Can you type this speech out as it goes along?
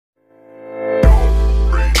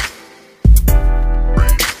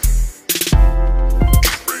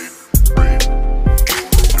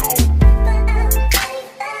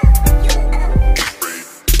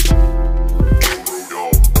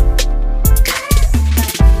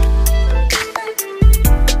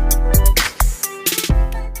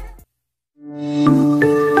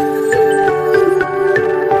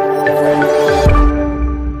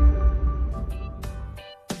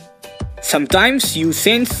Sometimes you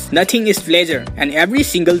sense nothing is pleasure and every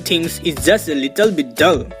single thing is just a little bit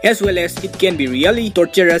dull, as well as it can be really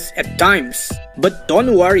torturous at times. But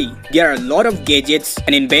don't worry, there are a lot of gadgets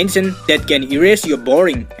and inventions that can erase your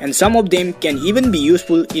boring, and some of them can even be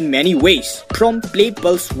useful in many ways. From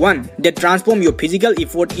PLAYPULSE 1 that transform your physical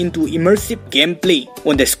effort into immersive gameplay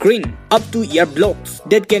on the screen, up to Airblocks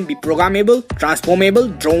that can be programmable, transformable,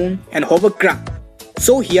 drone, and hovercraft.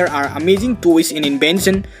 So here are amazing toys and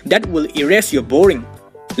inventions that will erase your boring.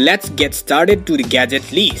 Let's get started to the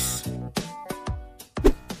gadget list.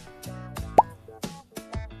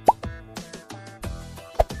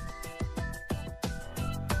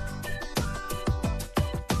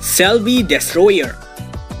 SHELBY Destroyer.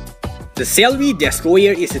 The SHELBY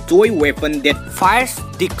Destroyer is a toy weapon that fires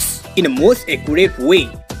sticks in the most accurate way.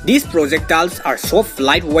 These projectiles are soft,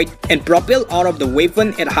 lightweight, and propel out of the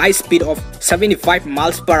weapon at high speed of 75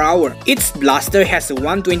 miles per hour. Its blaster has a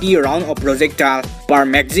 120 round of projectile per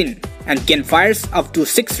magazine and can fire up to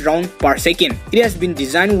 6 rounds per second. It has been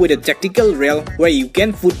designed with a tactical rail where you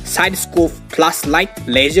can put side scope, flashlight,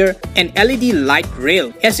 laser, and LED light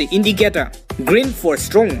rail as an indicator. Green for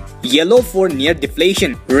strong, yellow for near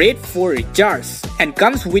deflation, red for recharge, and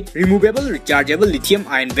comes with removable rechargeable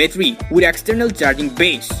lithium-ion battery with external charging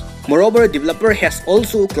base. Moreover, developer has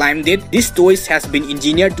also claimed that this toy has been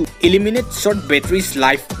engineered to eliminate short batteries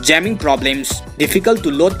life, jamming problems, difficult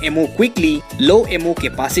to load ammo quickly, low ammo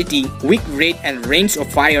capacity, weak rate and range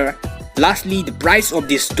of fire. Lastly, the price of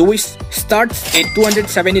these toys starts at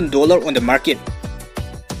 $217 on the market.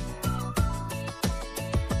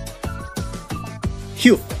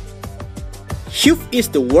 HUUPE. HUUPE is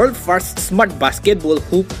the world's first smart basketball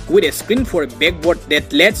hoop with a screen for a backboard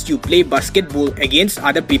that lets you play basketball against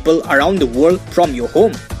other people around the world from your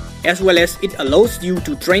home, as well as it allows you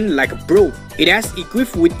to train like a pro. It has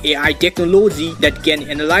equipped with AI technology that can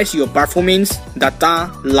analyze your performance, data,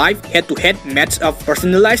 live head-to-head match-up,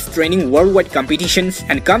 personalized training worldwide competitions,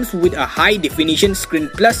 and comes with a high-definition screen,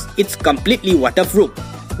 plus it's completely waterproof.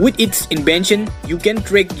 With its invention, you can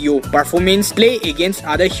track your performance, play against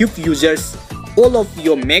other HUUPE users, all of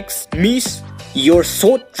your makes, miss, your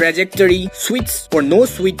shot trajectory, switch or no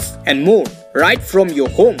switch, and more, right from your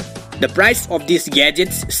home. The price of these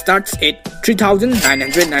gadgets starts at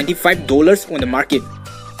 $3,995 on the market.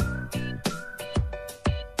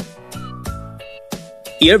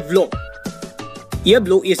 Airblock.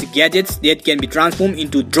 Airblock is a gadget that can be transformed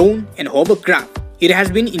into drone and hovercraft. It has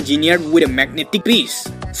been engineered with a magnetic piece,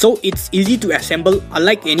 so it's easy to assemble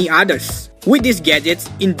unlike any others. With these gadgets,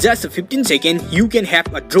 in just 15 seconds, you can have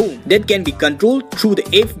a drone that can be controlled through the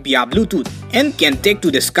app via Bluetooth and can take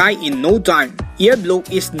to the sky in no time.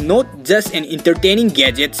 Airblock is not just an entertaining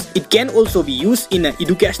gadget, it can also be used in an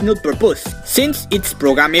educational purpose. Since it's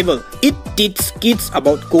programmable, it teaches kids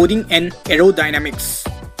about coding and aerodynamics.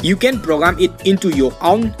 You can program it into your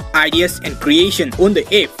own ideas and creation on the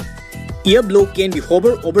app. Airblock can be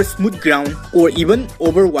hover over smooth ground or even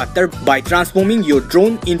over water by transforming your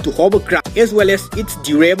drone into hovercraft, as well as it's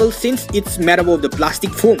durable since it's made up of the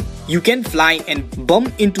plastic foam. You can fly and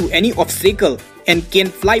bump into any obstacle and can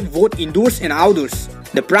fly both indoors and outdoors.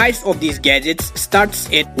 The price of these gadgets starts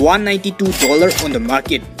at $192 on the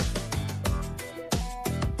market.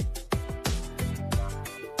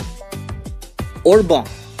 ORBA.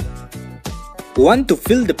 Want to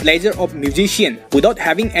feel the pleasure of musician without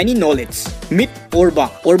having any knowledge? Meet ORBA.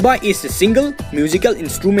 ORBA is a single musical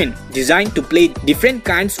instrument designed to play different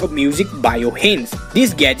kinds of music by your hands.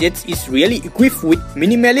 This gadget is really equipped with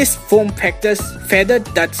minimalist form factors, feather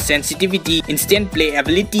touch sensitivity, instant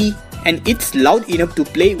playability, and it's loud enough to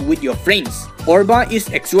play with your friends. ORBA is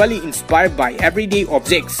actually inspired by everyday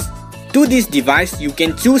objects. To this device, you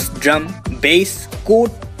can choose drum, bass,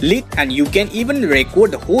 chord, lead, and you can even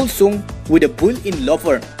record the whole song with a built-in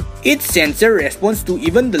lover. Its sensor responds to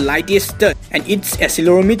even the lightest touch, and its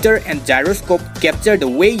accelerometer and gyroscope capture the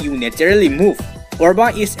way you naturally move.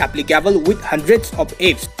 ORBA is applicable with hundreds of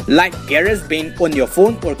apps like GarageBand on your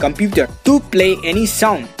phone or computer to play any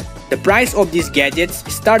sound. The price of these gadgets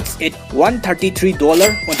starts at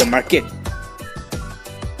 $133 on the market.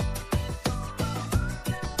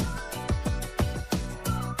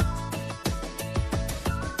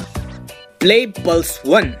 PLAYPULSE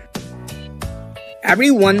 1.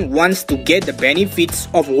 Everyone wants to get the benefits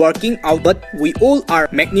of working out, but we all are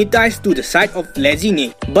magnetized to the side of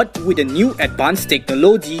laziness. But with the new advanced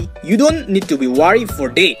technology, you don't need to be worried for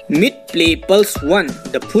that. Meet PLAYPULSE 1,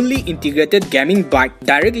 the fully integrated gaming bike,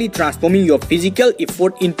 directly transforming your physical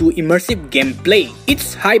effort into immersive gameplay.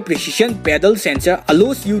 Its high-precision pedal sensor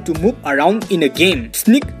allows you to move around in a game,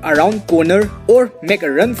 sneak around corner, or make a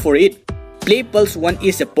run for it. PLAYPULSE 1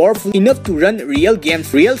 is powerful enough to run real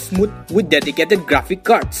games real smooth with dedicated graphic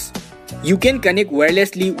cards. You can connect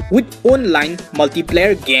wirelessly with online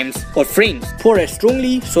multiplayer games or friends for a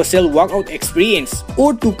strongly social workout experience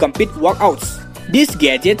or to compete workouts. This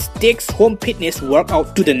gadget takes home fitness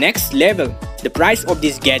workout to the next level. The price of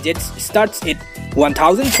these gadgets starts at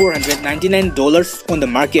 $1,499 on the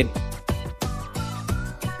market.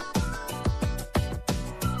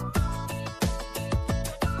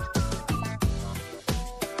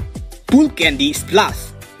 POOLCANDY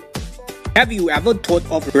Splash. Have you ever thought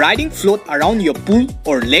of riding float around your pool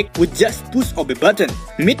or lake with just push of a button?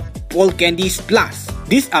 Meet POOLCANDY Splash.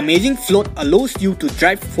 This amazing float allows you to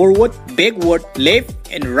drive forward, backward, left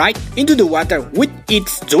and right into the water with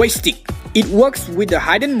its joystick. It works with the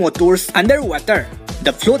hidden motors underwater.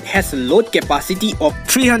 The float has a load capacity of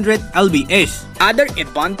 300 lbs. Other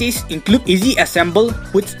advantages include easy assemble,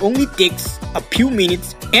 which only takes a few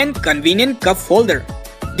minutes, and convenient cup holder.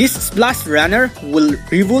 This splash runner will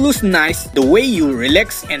revolutionize the way you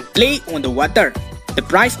relax and play on the water. The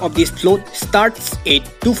price of this float starts at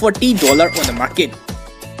 $240 on the market.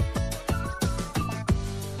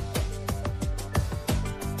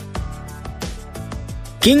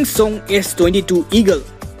 KINGSONG S22 Eagle.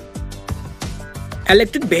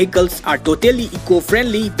 Electric vehicles are totally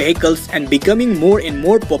eco-friendly vehicles and becoming more and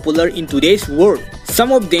more popular in today's world.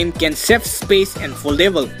 Some of them can save space and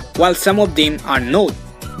foldable, while some of them are not.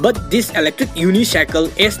 But this electric unicycle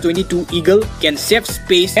S22 Eagle can save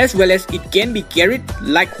space as well as it can be carried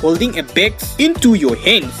like holding a bag into your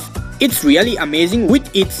hands. It's really amazing with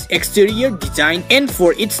its exterior design and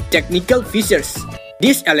for its technical features.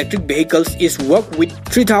 This electric vehicle is worked with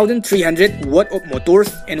 3300 watt of motors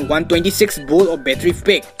and 126 volt of battery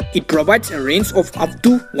pack. It provides a range of up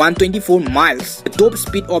to 124 miles. The top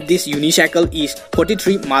speed of this unicycle is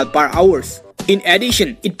 43 miles per hour. In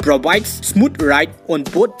addition, it provides smooth ride on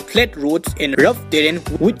both flat roads and rough terrain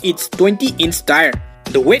with its 20-inch tire.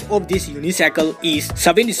 The weight of this unicycle is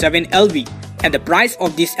 77 lb, and the price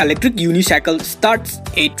of this electric unicycle starts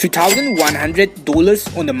at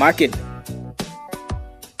 $3,100 on the market.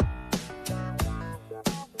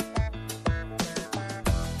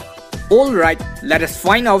 Alright, let us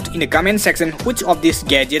find out in the comment section which of these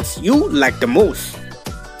gadgets you like the most.